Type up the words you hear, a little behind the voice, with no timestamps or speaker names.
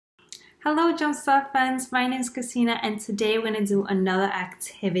Hello Jumpstart friends, my name is Christina and today we're going to do another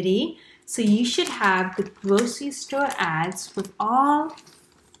activity. So you should have the grocery store ads with all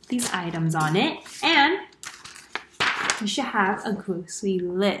these items on it and you should have a grocery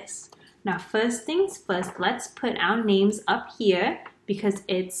list. Now first things first, let's put our names up here because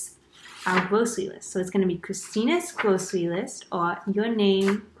it's our grocery list. So it's going to be Christina's grocery list or your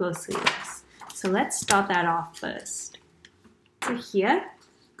name grocery list. So let's start that off first. So here,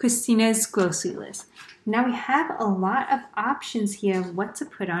 Christina's grocery list. Now we have a lot of options here of what to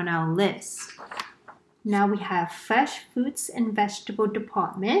put on our list. Now we have fresh fruits and vegetable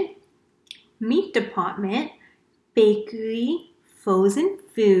department, meat department, bakery, frozen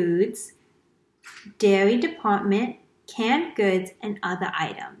foods, dairy department, canned goods, and other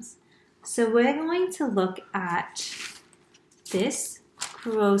items. So we're going to look at this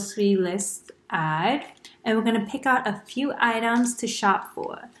grocery list ad and we're going to pick out a few items to shop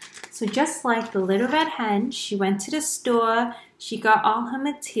for. So just like the little red hen, she went to the store, she got all her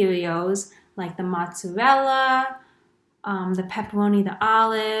materials like the mozzarella, the pepperoni, the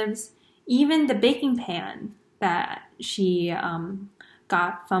olives, even the baking pan that she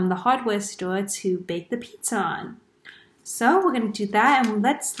got from the hardware store to bake the pizza on. So we're going to do that and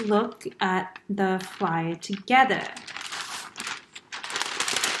let's look at the flyer together.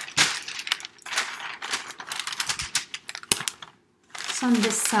 So on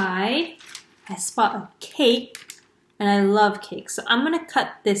this side, I spot a cake and I love cake. So I'm going to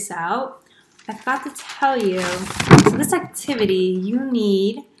cut this out. I forgot to tell you, so this activity, you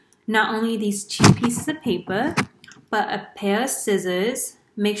need not only these 2 pieces of paper, but a pair of scissors.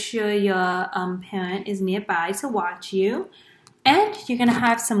 Make sure your parent is nearby to watch you. And you're going to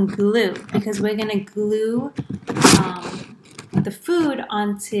have some glue because we're going to glue the food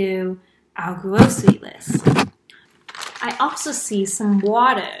onto our grocery list. I also see some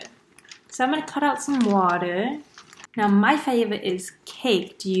water. So I'm going to cut out some water. Now my favorite is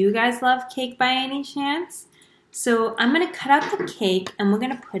cake. Do you guys love cake by any chance? So I'm going to cut out the cake and we're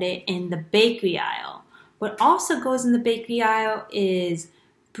going to put it in the bakery aisle. What also goes in the bakery aisle is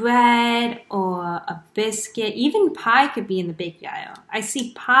bread or a biscuit. Even pie could be in the bakery aisle. I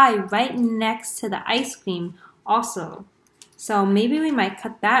see pie right next to the ice cream also. So maybe we might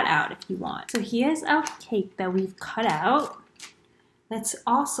cut that out if you want. So here's our cake that we've cut out. Let's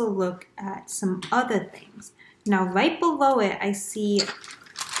also look at some other things. Now right below it, I see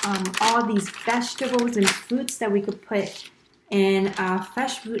all these vegetables and fruits that we could put in our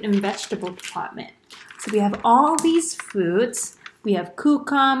fresh fruit and vegetable department. So we have all these fruits. We have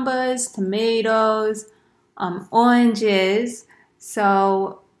cucumbers, tomatoes, oranges.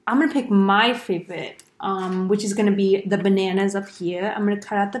 So I'm gonna pick my favorite, which is gonna be the bananas up here. I'm gonna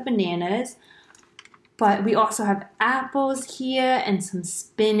cut out the bananas. But we also have apples here and some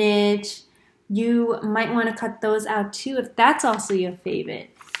spinach. You might want to cut those out too if that's also your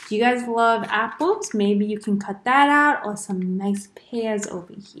favorite. Do you guys love apples? Maybe you can cut that out or some nice pears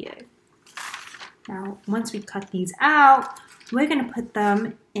over here. Now, once we cut these out, we're going to put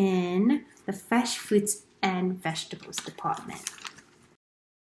them in the fresh fruits and vegetables department.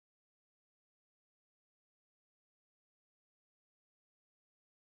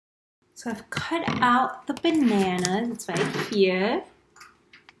 So I've cut out the bananas. It's right here.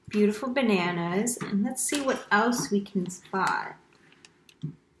 Beautiful bananas. And let's see what else we can spot.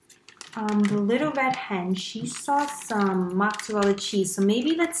 The little red hen, she saw some mozzarella cheese. So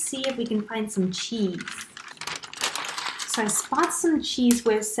maybe let's see if we can find some cheese. So I spot some cheese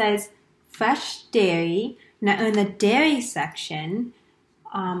where it says fresh dairy. Now in the dairy section,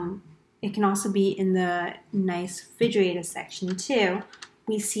 it can also be in the nice refrigerator section too.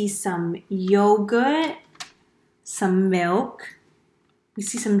 We see some yogurt, some milk. We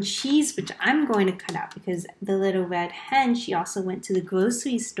see some cheese, which I'm going to cut out because the little red hen, she also went to the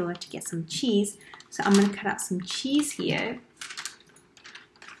grocery store to get some cheese. So I'm going to cut out some cheese here.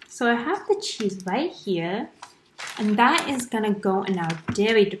 So I have the cheese right here, and that is going to go in our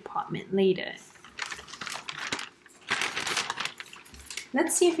dairy department later.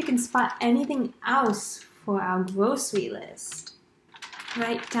 Let's see if we can spot anything else for our grocery list.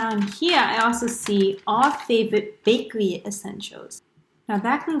 Right down here, I also see our favorite bakery essentials. Now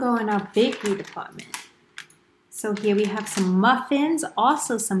that can go in our bakery department. So here we have some muffins,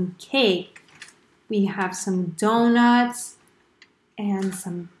 also some cake. We have some donuts and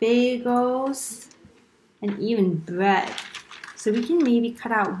some bagels and even bread. So we can maybe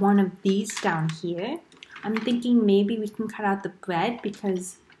cut out one of these down here. I'm thinking maybe we can cut out the bread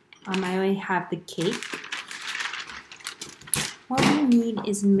because I already have the cake. What we need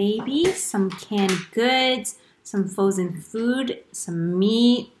is maybe some canned goods, some frozen food, some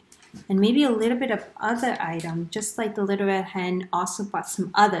meat, and maybe a little bit of other item, just like the Little Red Hen also bought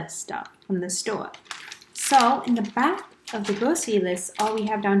some other stuff from the store. So in the back of the grocery list, all we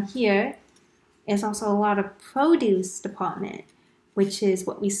have down here is also a lot of produce department, which is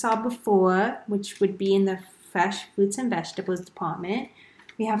what we saw before, which would be in the fresh fruits and vegetables department.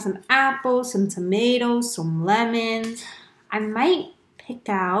 We have some apples, some tomatoes, some lemons. I might pick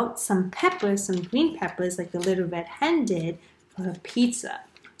out some peppers, some green peppers like the Little Red Hen did for her pizza.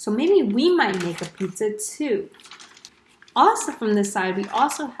 So maybe we might make a pizza too. Also from this side, we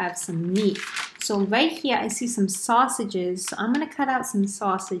also have some meat. So right here, I see some sausages. So I'm gonna cut out some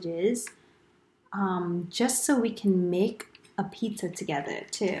sausages just so we can make a pizza together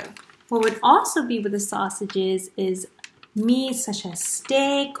too. What would also be with the sausages is meat such as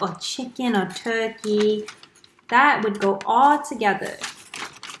steak or chicken or turkey. That would go all together.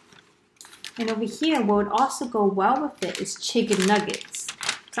 And over here, what would also go well with it is chicken nuggets.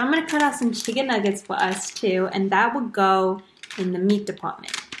 So I'm going to cut out some chicken nuggets for us too, and that would go in the meat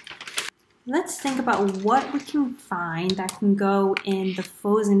department. Let's think about what we can find that can go in the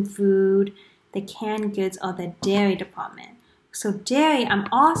frozen food, the canned goods, or the dairy department. So dairy, I'm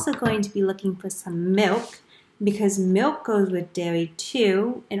also going to be looking for some milk, because milk goes with dairy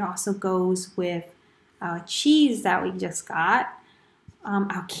too. It also goes with our cheese that we just got.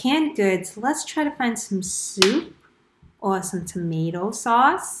 Our canned goods, let's try to find some soup or some tomato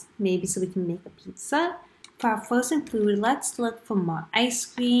sauce, maybe so we can make a pizza. For our frozen food, let's look for more ice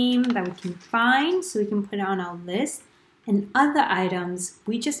cream that we can find so we can put it on our list. And other items,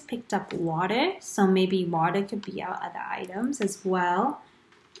 we just picked up water, so maybe water could be our other items as well.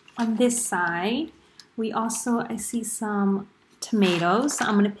 On this side, I see some tomatoes, so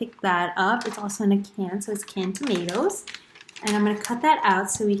I'm going to pick that up. It's also in a can, so it's canned tomatoes. And I'm going to cut that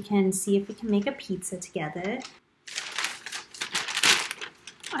out so we can see if we can make a pizza together.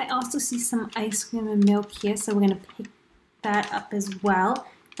 I also see some ice cream and milk here, so we're going to pick that up as well.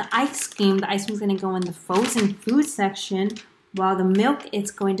 The ice cream is going to go in the frozen food section, while the milk is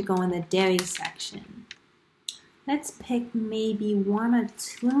going to go in the dairy section. Let's pick maybe 1 or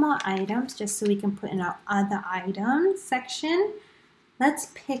 2 more items just so we can put in our other items section.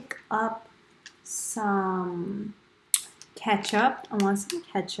 Let's pick up some ketchup. I want some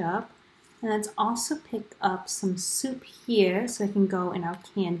ketchup. And let's also pick up some soup here so it can go in our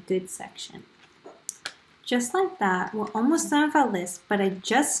canned goods section. Just like that, we're almost done with our list, but I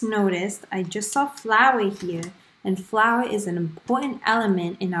just saw flour here, and flour is an important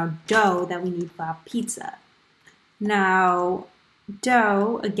element in our dough that we need for our pizza. Now,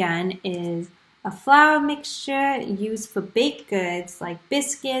 dough, again, is a flour mixture used for baked goods like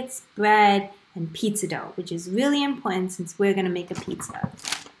biscuits, bread, and pizza dough, which is really important since we're going to make a pizza.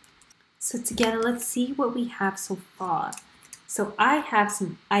 So together, let's see what we have so far. So I have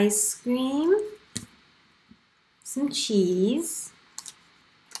some ice cream, some cheese,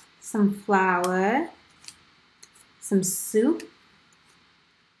 some flour, some soup,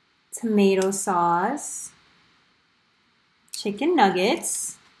 tomato sauce, chicken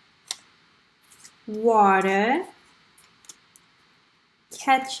nuggets, water,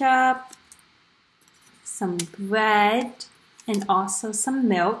 ketchup, some bread, and also some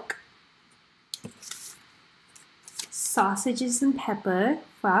milk, sausages and pepper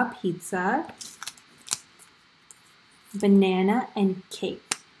for our pizza, banana, and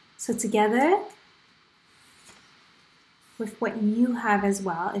cake. So together with what you have as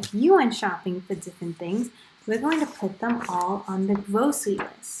well, if you went shopping for different things, we're going to put them all on the grocery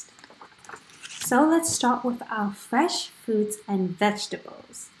list. So let's start with our fresh fruits and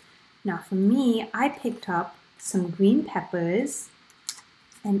vegetables. Now for me, I picked up some green peppers,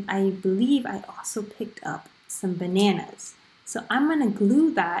 and I believe I also picked up some bananas. So I'm going to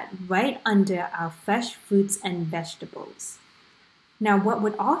glue that right under our fresh fruits and vegetables. Now what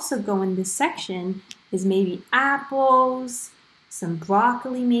would also go in this section is maybe apples, some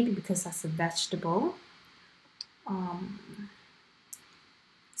broccoli maybe because that's a vegetable,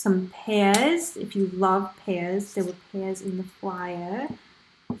 some pears, if you love pears, there were pears in the flyer.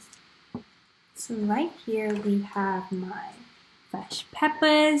 So right here we have my fresh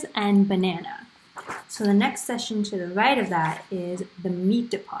peppers and banana. So the next section to the right of that is the meat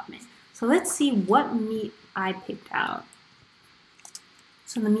department. So let's see what meat I picked out.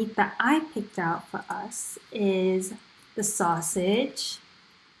 So the meat that I picked out for us is the sausage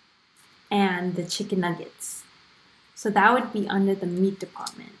and the chicken nuggets. So that would be under the meat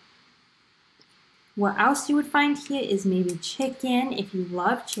department. What else you would find here is maybe chicken if you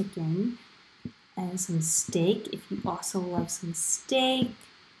love chicken, and some steak if you also love some steak.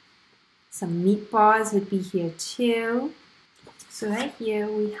 Some meatballs would be here too. So right here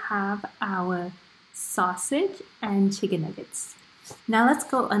we have our sausage and chicken nuggets. Now let's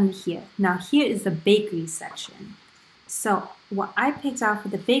go under here. Now here is the bakery section. So what I picked out for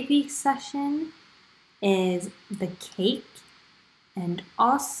the bakery section is the cake, and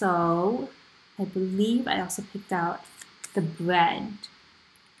also I believe I also picked out the bread.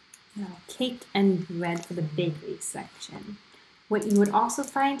 Now, cake and bread for the bakery section. What you would also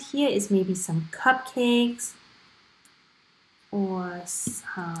find here is maybe some cupcakes or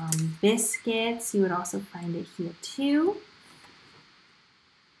some biscuits. You would also find it here too.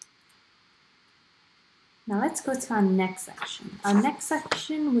 Now let's go to our next section. Our next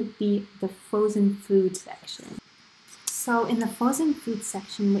section would be the frozen food section. So in the frozen food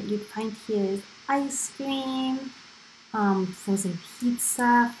section, what you'd find here is ice cream, frozen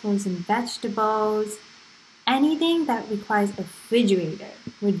pizza, frozen vegetables. Anything that requires a refrigerator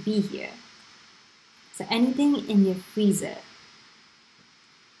would be here. So anything in your freezer.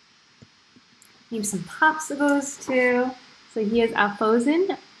 Maybe some popsicles too. So here's our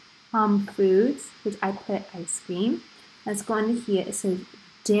frozen foods, which I put ice cream. Let's go under here. It says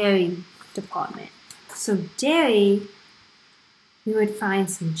dairy department. So dairy, we would find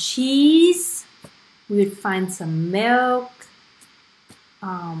some cheese. We would find some milk,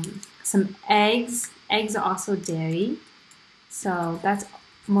 some eggs. Eggs are also dairy. So that's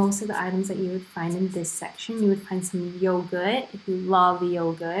most of the items that you would find in this section. You would find some yogurt if you love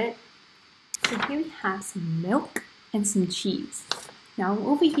yogurt. So here we have some milk and some cheese. Now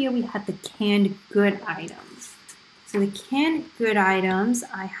over here we have the canned good items. So the canned good items,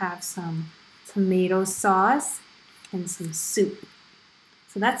 I have some tomato sauce and some soup.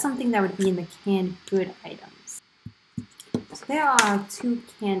 So that's something that would be in the canned good items. So there are two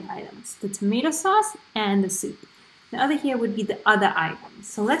canned items, the tomato sauce and the soup. The other here would be the other items.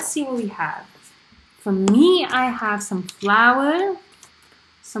 So let's see what we have. For me, I have some flour,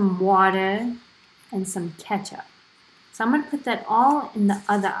 some water, and some ketchup. So I'm going to put that all in the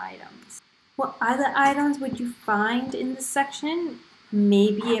other items. What other items would you find in this section?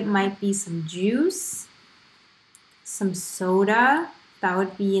 Maybe it might be some juice, some soda. That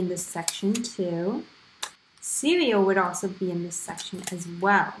would be in this section too. Cereal would also be in this section as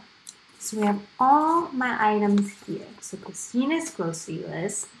well. So we have all my items here. So Christina's grocery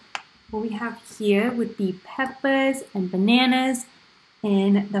list. What we have here would be peppers and bananas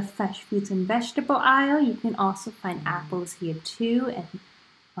in the fresh fruits and vegetable aisle. You can also find apples here too,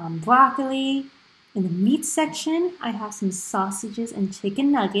 and broccoli. In the meat section, I have some sausages and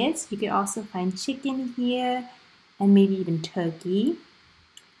chicken nuggets. You can also find chicken here and maybe even turkey.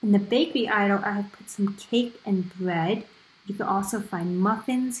 In the bakery aisle, I have put some cake and bread. You can also find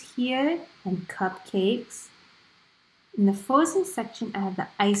muffins here and cupcakes. In the frozen section, I have the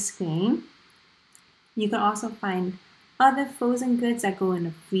ice cream. You can also find other frozen goods that go in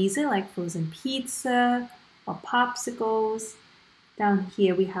the freezer, like frozen pizza or popsicles. Down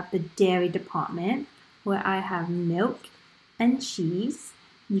here, we have the dairy department, where I have milk and cheese.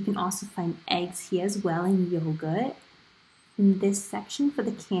 You can also find eggs here as well and yogurt. In this section for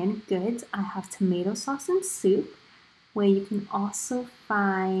the canned goods, I have tomato sauce and soup, where you can also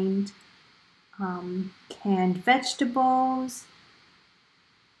find canned vegetables.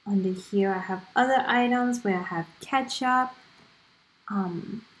 Under here I have other items where I have ketchup,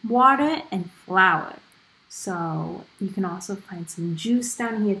 water, and flour. So you can also find some juice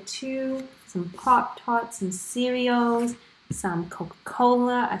down here too, some Pop-Tarts, some cereals, some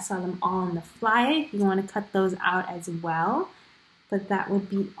Coca-Cola. I saw them all on the flyer if you want to cut those out as well. But that would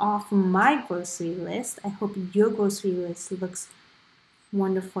be all from my grocery list. I hope your grocery list looks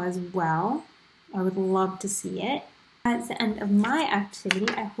wonderful as well. I would love to see it. That's the end of my activity.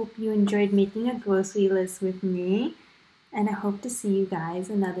 I hope you enjoyed making a grocery list with me, and I hope to see you guys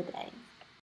another day.